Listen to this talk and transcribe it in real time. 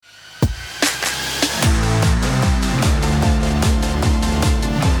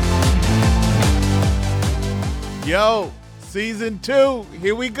Yo, season 2,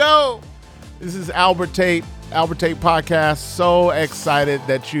 here we go. This is Albert Tate Podcast. So excited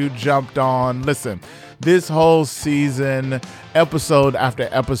that you jumped on. Listen, this whole season, episode after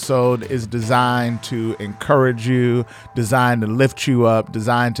episode, is designed to encourage you, designed to lift you up,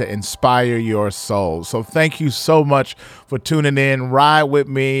 designed to inspire your soul. So thank you so much for tuning in. Ride with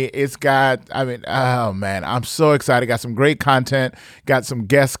me. Oh man, I'm so excited. Got some great content, got some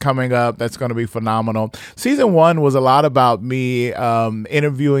guests coming up. That's going to be phenomenal. Season 1 was a lot about me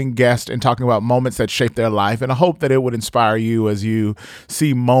interviewing guests and talking about moments that shaped their life. And I hope that it would inspire you as you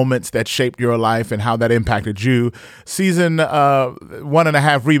see moments that shaped your life and how that impacted you. Season 1.5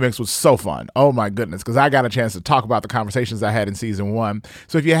 remix was so fun. Oh my goodness, because I got a chance to talk about the conversations I had in season 1.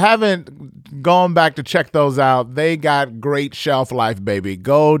 So if you haven't gone back to check those out, they got great shelf life, baby.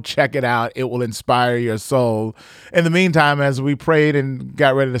 Go check it out. It will inspire your soul. In the meantime, as we prayed and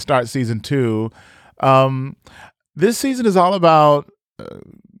got ready to start season 2, this season is all about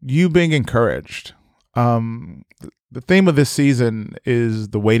you being encouraged. The theme of this season is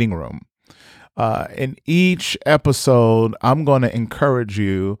the waiting room. In each episode, I'm going to encourage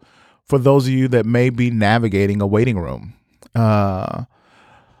you, for those of you that may be navigating a waiting room.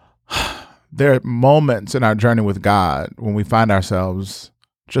 There are moments in our journey with God when we find ourselves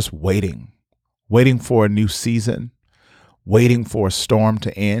just waiting for a new season, waiting for a storm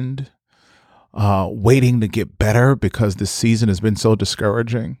to end, waiting to get better because this season has been so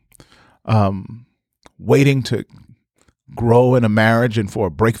discouraging, waiting to grow in a marriage and for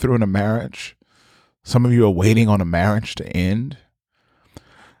a breakthrough in a marriage. Some of you are waiting on a marriage to end.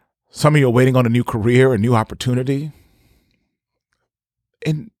 Some of you are waiting on a new career, a new opportunity.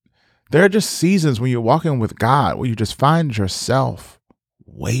 And there are just seasons when you're walking with God where you just find yourself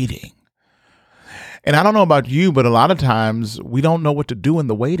waiting. And I don't know about you, but a lot of times we don't know what to do in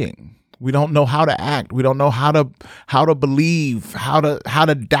the waiting. We don't know how to act. We don't know how to believe, how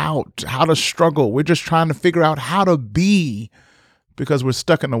to doubt, how to struggle. We're just trying to figure out how to be, because we're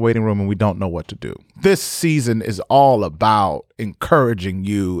stuck in the waiting room and we don't know what to do. This season is all about encouraging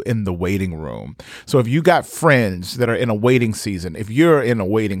you in the waiting room. So if you got friends that are in a waiting season, if you're in a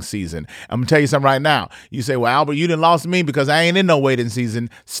waiting season, I'm going to tell you something right now. You say, well, Albert, you done lost me because I ain't in no waiting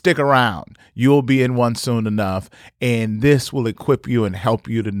season. Stick around. You'll be in one soon enough. And this will equip you and help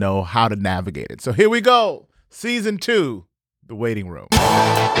you to know how to navigate it. So here we go. Season 2, the waiting room.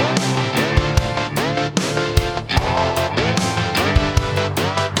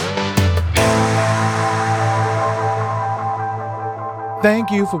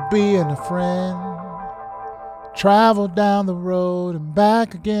 Thank you for being a friend. Travel down the road and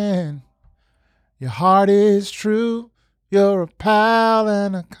back again. Your heart is true. You're a pal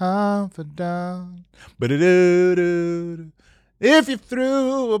and a confidant. If you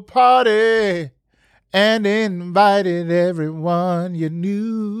threw a party and invited everyone you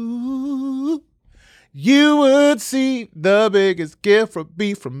knew, you would see the biggest gift would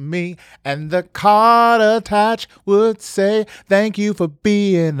be from me, and the card attached would say, thank you for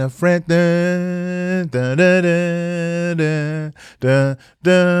being a friend. Dun, dun, dun, dun, dun,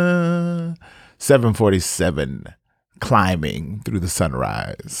 dun. 747, climbing through the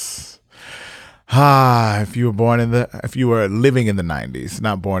sunrise. If you were living in the 90s,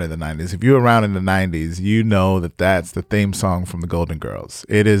 not born in the 90s, if you were around in the 90s, you know that that's the theme song from the Golden Girls.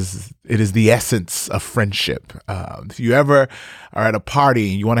 It is the essence of friendship. If you ever are at a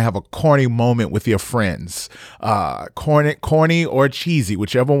party and you want to have a corny moment with your friends, corny or cheesy,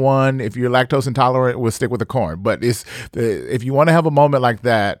 whichever one, if you're lactose intolerant, we'll stick with the corn. But if you want to have a moment like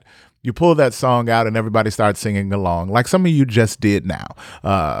that, you pull that song out and everybody starts singing along, like some of you just did now.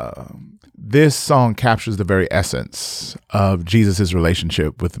 This song captures the very essence of Jesus'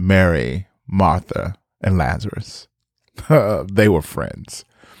 relationship with Mary, Martha, and Lazarus. They were friends.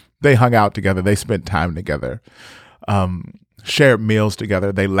 They hung out together. They spent time together, shared meals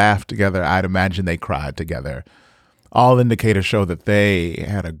together. They laughed together. I'd imagine they cried together. All indicators show that they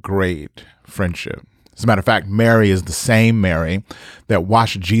had a great friendship. As a matter of fact, Mary is the same Mary that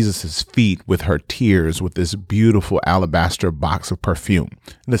washed Jesus' feet with her tears with this beautiful alabaster box of perfume.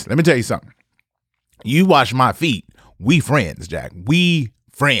 Listen, let me tell you something. You wash my feet. We friends, Jack. We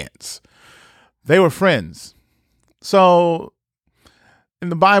friends. They were friends. So in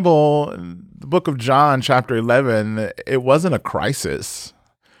the Bible, in the book of John, chapter 11, it wasn't a crisis.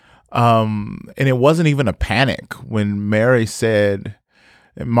 And it wasn't even a panic when Mary said,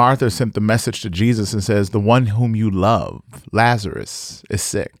 and Martha sent the message to Jesus and says, the one whom you love, Lazarus, is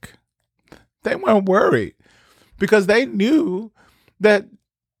sick. They weren't worried because they knew that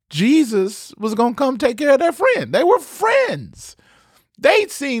Jesus was going to come take care of their friend. They were friends.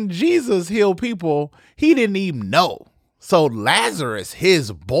 They'd seen Jesus heal people he didn't even know. So Lazarus,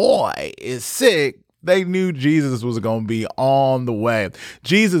 his boy, is sick. They knew Jesus was going to be on the way.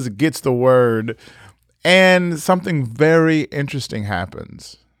 Jesus gets the word, and something very interesting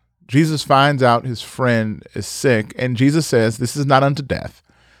happens. Jesus finds out his friend is sick, and Jesus says, this is not unto death.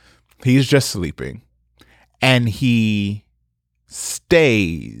 He's just sleeping. And he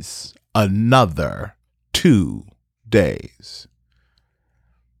stays another 2 days.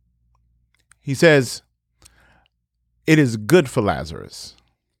 He says, it is good for Lazarus.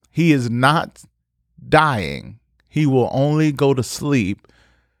 He is not dying. He will only go to sleep.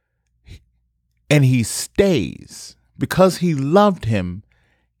 And he stays. Because he loved him,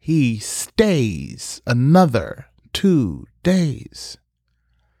 he stays another 2 days.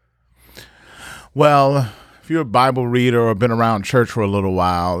 Well, if you're a Bible reader or been around church for a little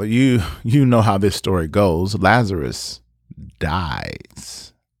while, you know how this story goes. Lazarus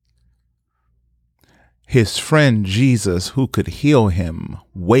dies. His friend Jesus, who could heal him,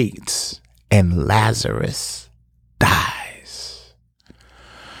 waits, and Lazarus dies.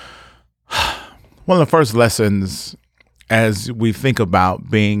 One of the first lessons as we think about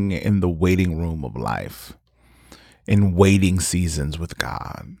being in the waiting room of life, in waiting seasons with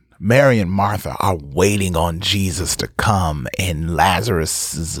God, Mary and Martha are waiting on Jesus to come, and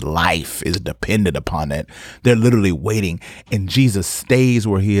Lazarus's life is dependent upon it. They're literally waiting, and Jesus stays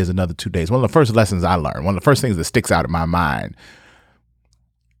where he is another 2 days. One of the first lessons I learned, one of the first things that sticks out in my mind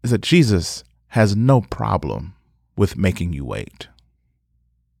is that Jesus has no problem with making you wait.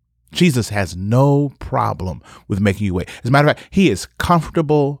 Jesus has no problem with making you wait. As a matter of fact, he is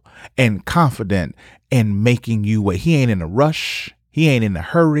comfortable and confident in making you wait. He ain't in a rush. He ain't in a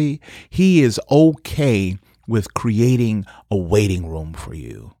hurry. He is okay with creating a waiting room for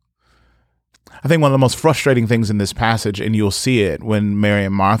you. I think one of the most frustrating things in this passage, and you'll see it when Mary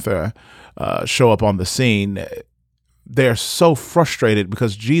and Martha show up on the scene, they're so frustrated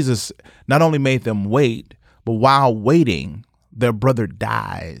because Jesus not only made them wait, but while waiting, their brother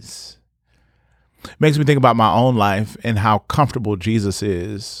dies. It makes me think about my own life and how comfortable Jesus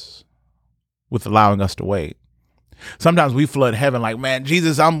is with allowing us to wait. Sometimes we flood heaven like, man,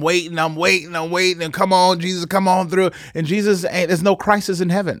 Jesus, I'm waiting, and come on, Jesus, come on through. And Jesus, there's no crisis in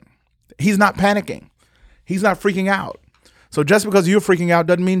heaven. He's not panicking. He's not freaking out. So just because you're freaking out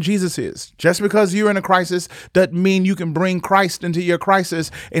doesn't mean Jesus is. Just because you're in a crisis doesn't mean you can bring Christ into your crisis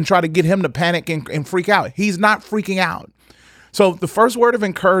and try to get him to panic and freak out. He's not freaking out. So the first word of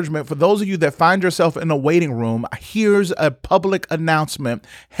encouragement for those of you that find yourself in a waiting room, here's a public announcement.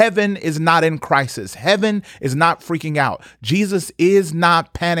 Heaven is not in crisis. Heaven is not freaking out. Jesus is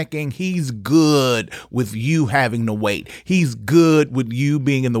not panicking. He's good with you having to wait. He's good with you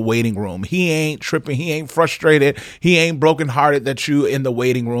being in the waiting room. He ain't tripping. He ain't frustrated. He ain't brokenhearted that you in the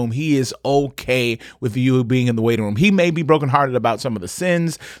waiting room. He is okay with you being in the waiting room. He may be brokenhearted about some of the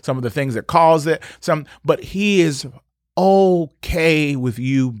sins, some of the things that caused it, but he is okay with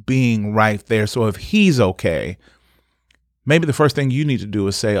you being right there. So if he's okay, maybe the first thing you need to do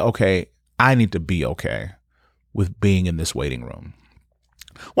is say, okay, I need to be okay with being in this waiting room.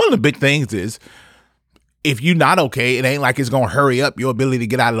 One of the big things is if you're not okay, it ain't like it's going to hurry up your ability to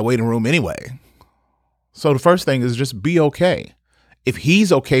get out of the waiting room anyway. So the first thing is just be okay. If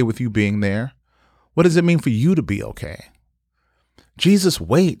he's okay with you being there, what does it mean for you to be okay? Jesus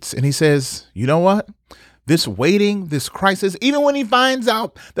waits and he says, you know what? This waiting, this crisis, even when he finds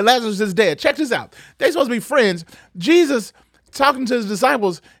out that Lazarus is dead, check this out. They're supposed to be friends. Jesus, talking to his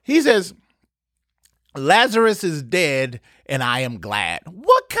disciples, he says, Lazarus is dead and I am glad.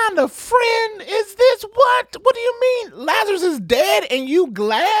 What kind of friend is this? What do you mean? Lazarus is dead and you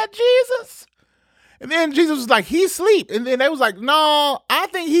glad, Jesus? And then Jesus was like, he's asleep. And then they was like, no, I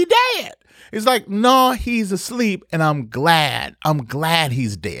think he dead. It's like, no, he's asleep, and I'm glad. I'm glad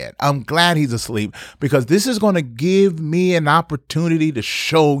he's dead. I'm glad he's asleep because this is going to give me an opportunity to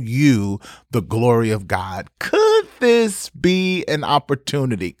show you the glory of God. Could this be an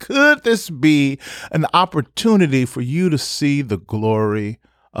opportunity? Could this be an opportunity for you to see the glory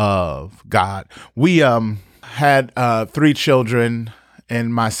of God? We had 3 children.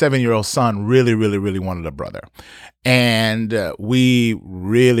 And my 7-year-old son really, really, really wanted a brother. And we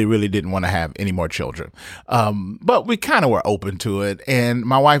really, really didn't want to have any more children. But we kind of were open to it. And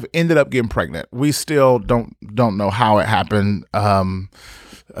my wife ended up getting pregnant. We still don't know how it happened.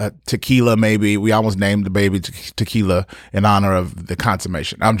 Tequila, maybe. We almost named the baby Tequila in honor of the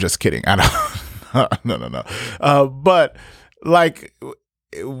consummation. I'm just kidding. I don't. No. But like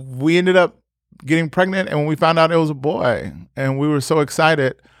we ended up getting pregnant, and when we found out it was a boy, and we were so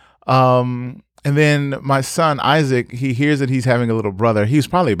excited, And then my son, Isaac, he hears that he's having a little brother. He was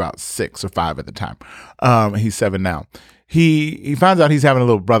probably about 6 or 5 at the time. He's 7 now. He finds out he's having a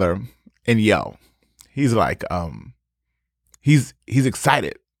little brother, and he's like, he's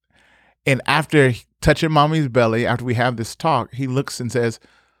excited. And after touching mommy's belly, after we have this talk, he looks and says,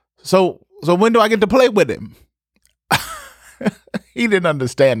 so when do I get to play with him? He didn't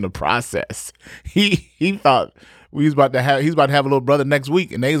understand the process. He thought he's about to have a little brother next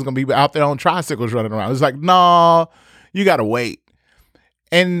week, and he's gonna be out there on tricycles running around. It's like, no, you gotta wait.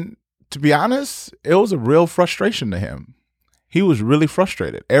 And to be honest, it was a real frustration to him. He was really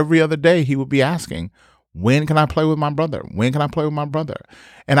frustrated. Every other day he would be asking, when can I play with my brother? When can I play with my brother?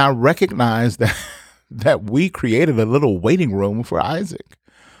 And I recognized that we created a little waiting room for Isaac.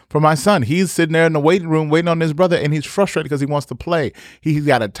 For my son, he's sitting there in the waiting room waiting on his brother, and he's frustrated because he wants to play. He's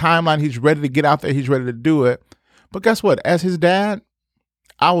got a timeline. He's ready to get out there. He's ready to do it. But guess what? As his dad,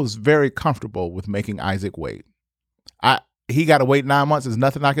 I was very comfortable with making Isaac wait. He got to wait 9 months. There's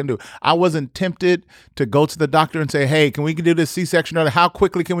nothing I can do. I wasn't tempted to go to the doctor and say, hey, can we do this C-section early? How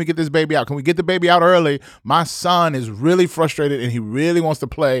quickly can we get this baby out? Can we get the baby out early? My son is really frustrated, and he really wants to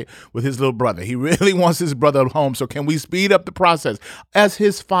play with his little brother. He really wants his brother home. So can we speed up the process? As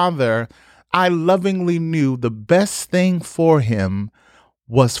his father, I lovingly knew the best thing for him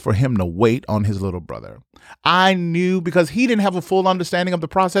was for him to wait on his little brother. I knew, because he didn't have a full understanding of the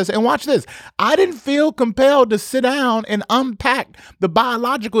process. And watch this. I didn't feel compelled to sit down and unpack the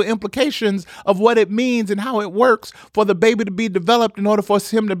biological implications of what it means and how it works for the baby to be developed in order for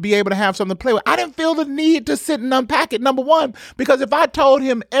him to be able to have something to play with. I didn't feel the need to sit and unpack it, number one, because if I told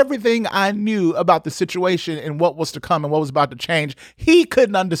him everything I knew about the situation and what was to come and what was about to change, he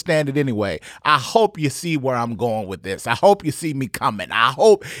couldn't understand it anyway. I hope you see where I'm going with this. I hope you see me coming. I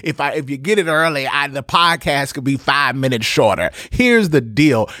hope if you get it early, the podcast could be 5 minutes shorter. Here's the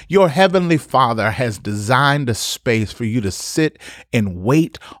deal. Your heavenly Father has designed a space for you to sit and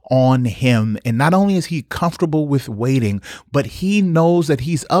wait on him. And not only is he comfortable with waiting, but he knows that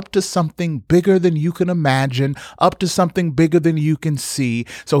he's up to something bigger than you can imagine, up to something bigger than you can see.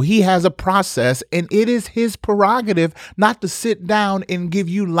 So he has a process, and it is his prerogative not to sit down and give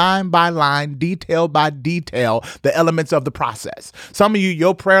you line by line, detail by detail, the elements of the process. Some of you,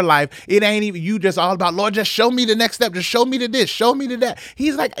 your prayer life, it ain't even you just all about, Lord, just show me the next step. Just show me to this, show me to that.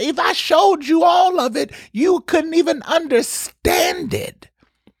 He's like, if I showed you all of it, you couldn't even understand it.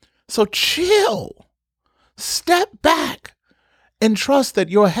 So chill, step back, and trust that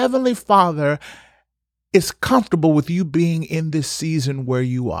your heavenly Father is comfortable with you being in this season where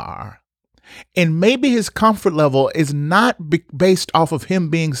you are. And maybe his comfort level is not based off of him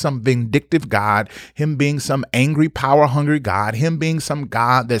being some vindictive God, him being some angry, power-hungry God, him being some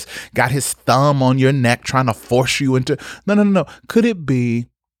God that's got his thumb on your neck trying to force you into... No. Could it be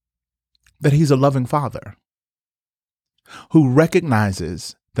that he's a loving Father who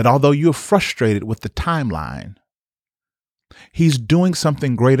recognizes that although you're frustrated with the timeline, he's doing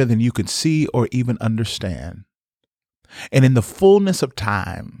something greater than you could see or even understand? And in the fullness of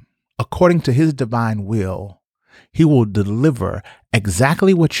time, according to his divine will, he will deliver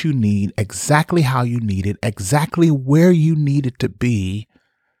exactly what you need, exactly how you need it, exactly where you need it to be,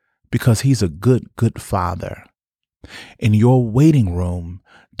 because he's a good, good Father. And your waiting room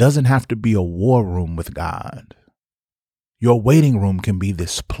doesn't have to be a war room with God. Your waiting room can be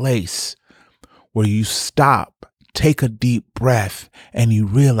this place where you stop, take a deep breath, and you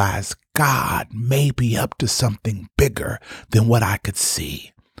realize God may be up to something bigger than what I could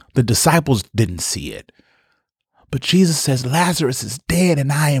see. The disciples didn't see it. But Jesus says, Lazarus is dead, and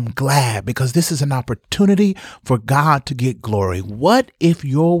I am glad, because this is an opportunity for God to get glory. What if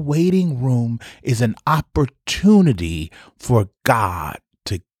your waiting room is an opportunity for God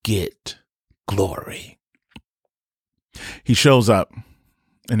to get glory? He shows up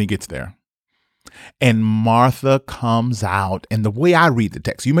and he gets there. And Martha comes out, and the way I read the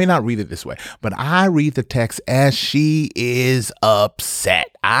text, you may not read it this way, but I read the text as she is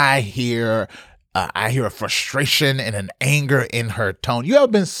upset. I hear a frustration and an anger in her tone. You ever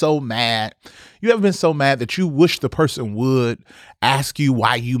been so mad? You ever been so mad that you wish the person would ask you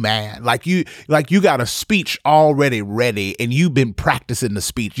why you mad? Like you got a speech already ready and you've been practicing the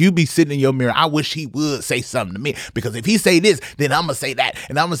speech. You be sitting in your mirror. I wish he would say something to me, because if he say this, then I'm going to say that,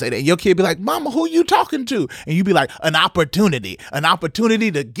 and I'm going to say that. And your kid be like, Mama, who you talking to? And you be like, an opportunity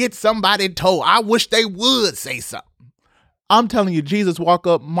to get somebody told. I wish they would say something. I'm telling you, Jesus walked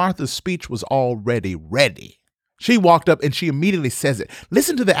up, Martha's speech was already ready. She walked up and she immediately says it.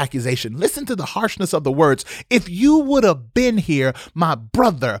 Listen to the accusation. Listen to the harshness of the words. If you would have been here, my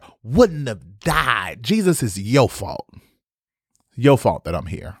brother wouldn't have died. Jesus, is your fault. Your fault that I'm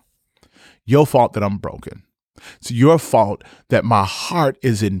here. Your fault that I'm broken. It's your fault that my heart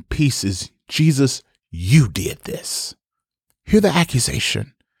is in pieces. Jesus, you did this. Hear the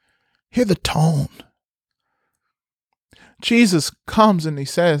accusation. Hear the tone. Jesus comes and he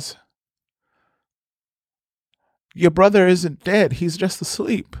says, your brother isn't dead. He's just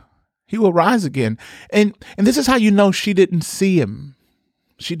asleep. He will rise again. And this is how you know she didn't see him.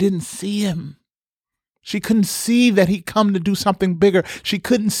 She didn't see him. She couldn't see that he'd come to do something bigger. She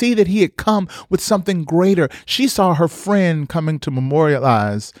couldn't see that he had come with something greater. She saw her friend coming to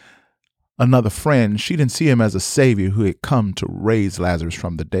memorialize another friend. She didn't see him as a savior who had come to raise Lazarus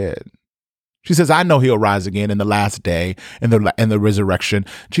from the dead. She says, I know he'll rise again in the last day, in the resurrection.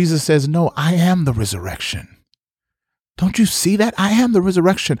 Jesus says, no, I am the resurrection. Don't you see that? I am the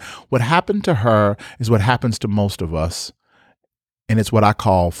resurrection. What happened to her is what happens to most of us. And it's what I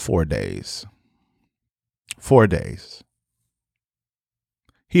call 4 days. 4 days.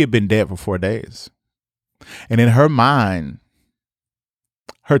 He had been dead for 4 days. And in her mind,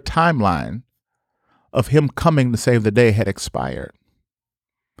 her timeline of him coming to save the day had expired.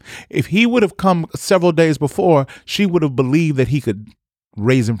 If he would have come several days before, she would have believed that he could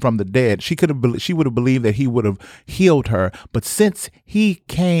raise him from the dead. She would have believed that he would have healed her. But since he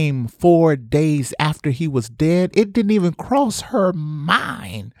came 4 days after he was dead, it didn't even cross her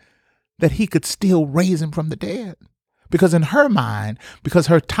mind that he could still raise him from the dead. Because in her mind, because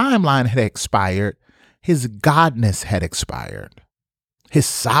her timeline had expired, his godness had expired. His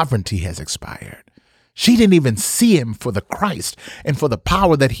sovereignty has expired. She didn't even see him for the Christ and for the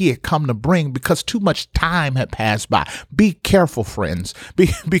power that he had come to bring because too much time had passed by. Be careful, friends. Be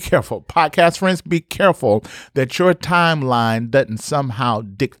careful. Podcast friends, be careful that your timeline doesn't somehow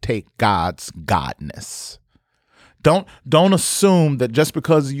dictate God's godness. Don't assume that just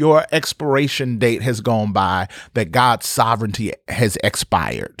because your expiration date has gone by, that God's sovereignty has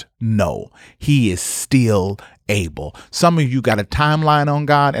expired. No, he is still able. Some of you got a timeline on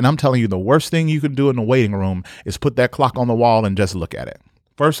God, and I'm telling you, the worst thing you can do in the waiting room is put that clock on the wall and just look at it.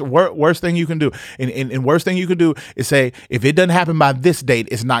 Worst thing you can do. And worst thing you can do is say, if it doesn't happen by this date,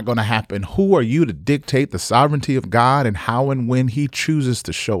 it's not going to happen. Who are you to dictate the sovereignty of God and how and when he chooses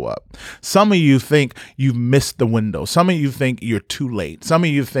to show up? Some of you think you've missed the window. Some of you think you're too late. Some of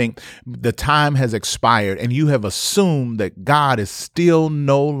you think the time has expired and you have assumed that God is still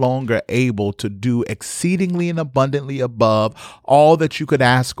no longer able to do exceedingly and abundantly above all that you could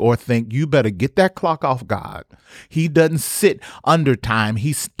ask or think. You better get that clock off God. He doesn't sit under time.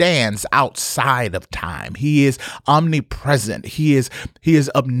 He stands outside of time. He is omnipresent. He is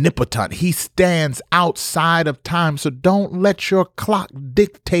omnipotent. He stands outside of time. So don't let your clock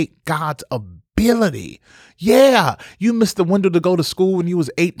dictate God's ability. Yeah, you missed the window to go to school when you was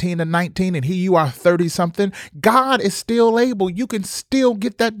 18 and 19, and here you are 30 something. God is still able. You can still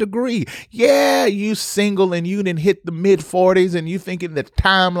get that degree. Yeah, you single and you didn't hit the mid 40s and you thinking the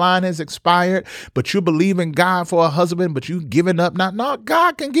timeline has expired, but you believe in God for a husband, but you giving up now. No,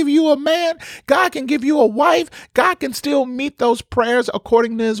 God can give you a man. God can give you a wife. God can still meet those prayers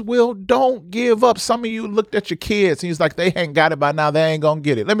according to his will. Don't give up. Some of you looked at your kids and he's like, they ain't got it by now. They ain't gonna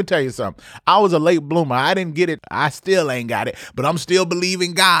get it. Let me tell you something. I was a late bloomer. I didn't get it. I still ain't got it, but I'm still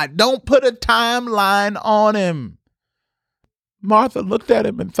believing God. Don't put a timeline on him. Martha looked at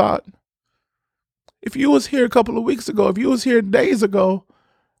him and thought, if you was here a couple of weeks ago, if you was here days ago,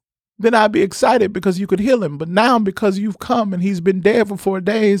 then I'd be excited because you could heal him. But now because you've come and he's been dead for 4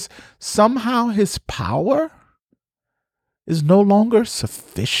 days, somehow his power is no longer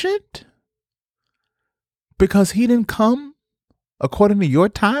sufficient because he didn't come according to your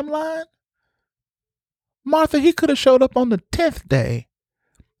timeline. Martha, he could have showed up on the 10th day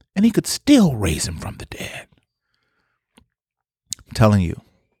and he could still raise him from the dead. I'm telling you,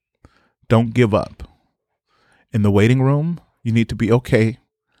 don't give up. In the waiting room, you need to be okay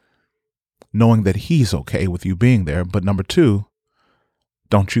knowing that he's okay with you being there. But number 2,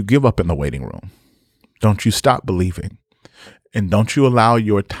 don't you give up in the waiting room. Don't you stop believing. And don't you allow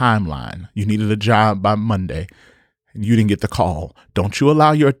your timeline. You needed a job by Monday and you didn't get the call. Don't you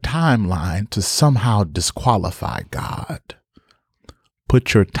allow your timeline to somehow disqualify God.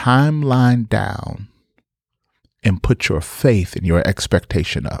 Put your timeline down and put your faith and your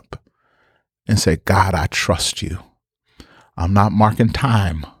expectation up and say, God, I trust you. I'm not marking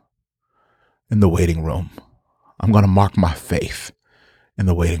time in the waiting room. I'm going to mark my faith in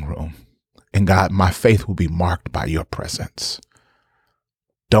the waiting room. And God, my faith will be marked by your presence.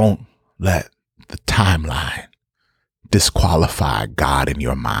 Don't let the timeline disqualify God in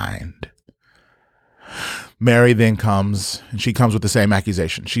your mind. Mary then comes, and she comes with the same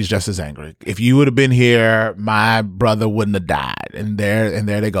accusation. She's just as angry. If you would have been here, my brother wouldn't have died. And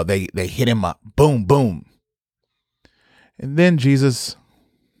there they go. They hit him up. Boom, boom. And then Jesus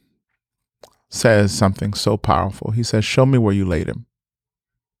says something so powerful. He says, show me where you laid him.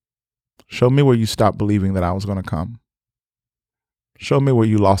 Show me where you stopped believing that I was going to come. Show me where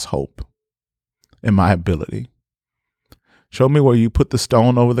you lost hope in my ability. Show me where you put the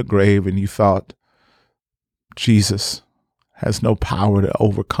stone over the grave and you thought Jesus has no power to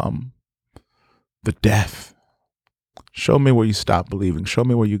overcome the death. Show me where you stopped believing. Show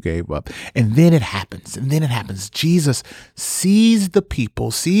me where you gave up. And then it happens. Jesus sees the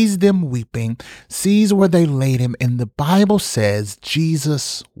people, sees them weeping, sees where they laid him. And the Bible says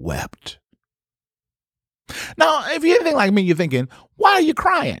Jesus wept. Now, if you're anything like me, you're thinking, why are you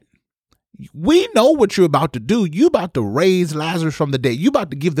crying? We know what you're about to do. You about to raise Lazarus from the dead. You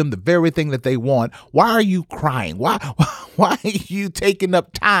about to give them the very thing that they want. Why are you crying? Why are you taking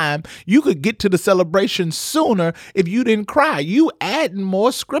up time? You could get to the celebration sooner if you didn't cry. You adding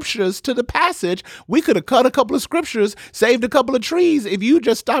more scriptures to the passage. We could have cut a couple of scriptures, saved a couple of trees if you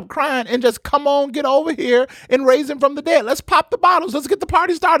just stopped crying and just come on, get over here and raise him from the dead. Let's pop the bottles. Let's get the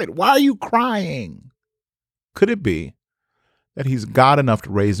party started. Why are you crying? Could it be that he's God enough to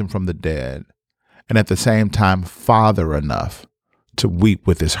raise him from the dead and at the same time father enough to weep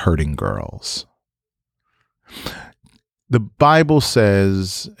with his hurting girls? The Bible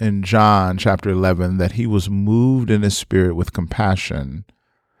says in John chapter 11 that he was moved in his spirit with compassion,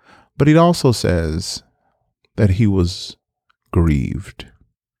 but it also says that he was grieved,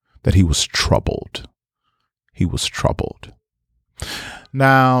 that he was troubled. He was troubled.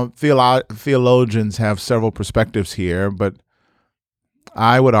 Now, theologians have several perspectives here, but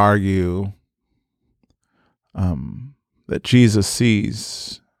I would argue that Jesus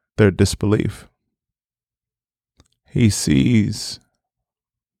sees their disbelief. He sees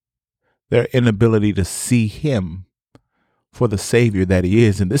their inability to see him for the Savior that he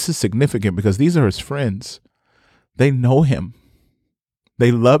is. And this is significant because these are his friends. They know him.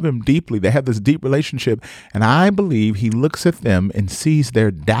 They love him deeply. They have this deep relationship. And I believe he looks at them and sees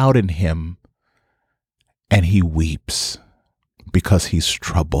their doubt in him, and he weeps because he's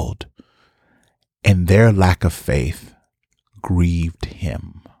troubled, and their lack of faith grieved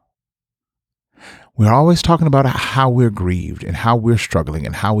him. We're always talking about how we're grieved and how we're struggling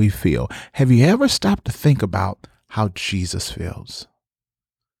and how we feel. Have you ever stopped to think about how Jesus feels?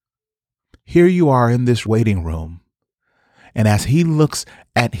 Here you are in this waiting room, and as he looks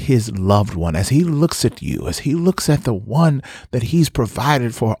at his loved one, as he looks at you, as he looks at the one that he's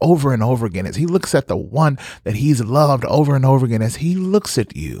provided for over and over again, as he looks at the one that he's loved over and over again, as he looks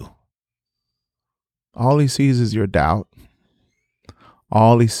at you, all he sees is your doubt.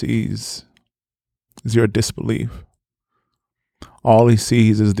 All he sees is your disbelief. All he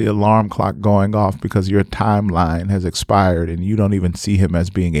sees is the alarm clock going off because your timeline has expired and you don't even see him as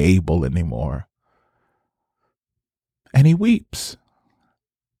being able anymore. And he weeps.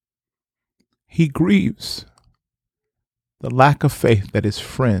 He grieves the lack of faith that his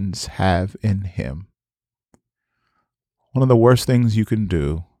friends have in him. One of the worst things you can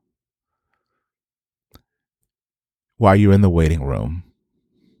do while you're in the waiting room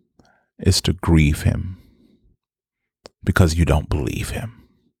is to grieve him because you don't believe him.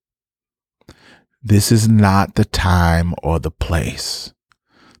 This is not the time or the place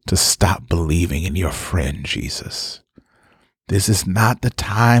to stop believing in your friend Jesus. This is not the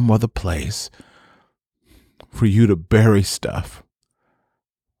time or the place for you to bury stuff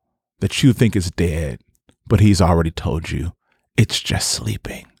that you think is dead, but he's already told you it's just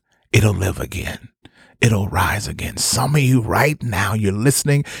sleeping. It'll live again. It'll rise again. Some of you right now, you're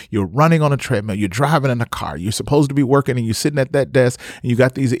listening, you're running on a treadmill, you're driving in a car, you're supposed to be working and you're sitting at that desk and you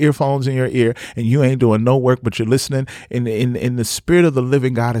got these earphones in your ear and you ain't doing no work, but you're listening in the spirit of the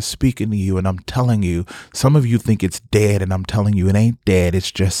living God is speaking to you. And I'm telling you, some of you think it's dead, and I'm telling you it ain't dead.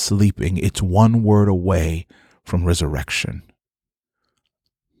 It's just sleeping. It's one word away from resurrection.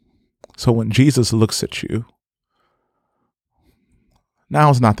 So when Jesus looks at you,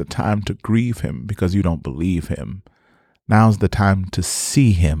 now's not the time to grieve him because you don't believe him. Now's the time to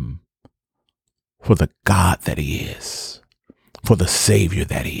see him for the God that he is, for the Savior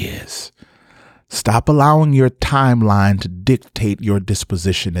that he is. Stop allowing your timeline to dictate your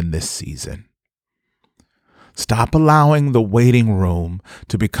disposition in this season. Stop allowing the waiting room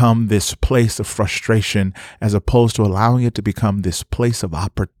to become this place of frustration as opposed to allowing it to become this place of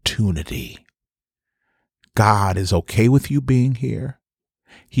opportunity. God is okay with you being here.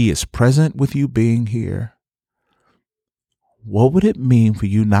 He is present with you being here. What would it mean for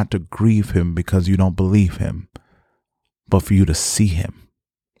you not to grieve him because you don't believe him, but for you to see him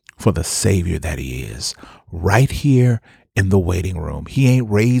for the Savior that he is right here in the waiting room? He ain't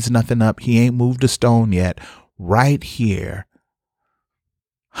raised nothing up. He ain't moved a stone yet. Right here.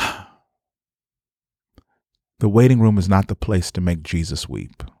 The waiting room is not the place to make Jesus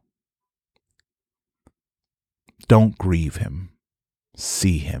weep. Don't grieve him.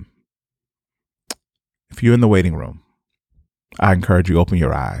 See him. If you're in the waiting room, I encourage you, open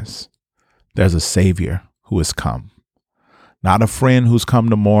your eyes. There's a Savior who has come. Not a friend who's come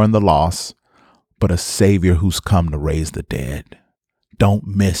to mourn the loss, but a Savior who's come to raise the dead. Don't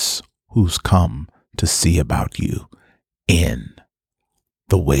miss who's come to see about you in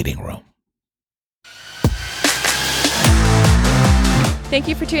the waiting room. Thank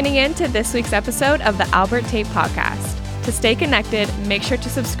you for tuning in to this week's episode of the Albert Tate Podcast. To stay connected, make sure to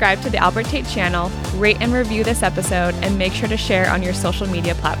subscribe to the Albert Tate channel, rate and review this episode, and make sure to share on your social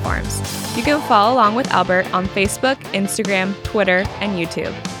media platforms. You can follow along with Albert on Facebook, Instagram, Twitter, and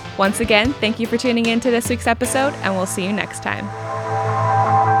YouTube. Once again, thank you for tuning in to this week's episode, and we'll see you next time.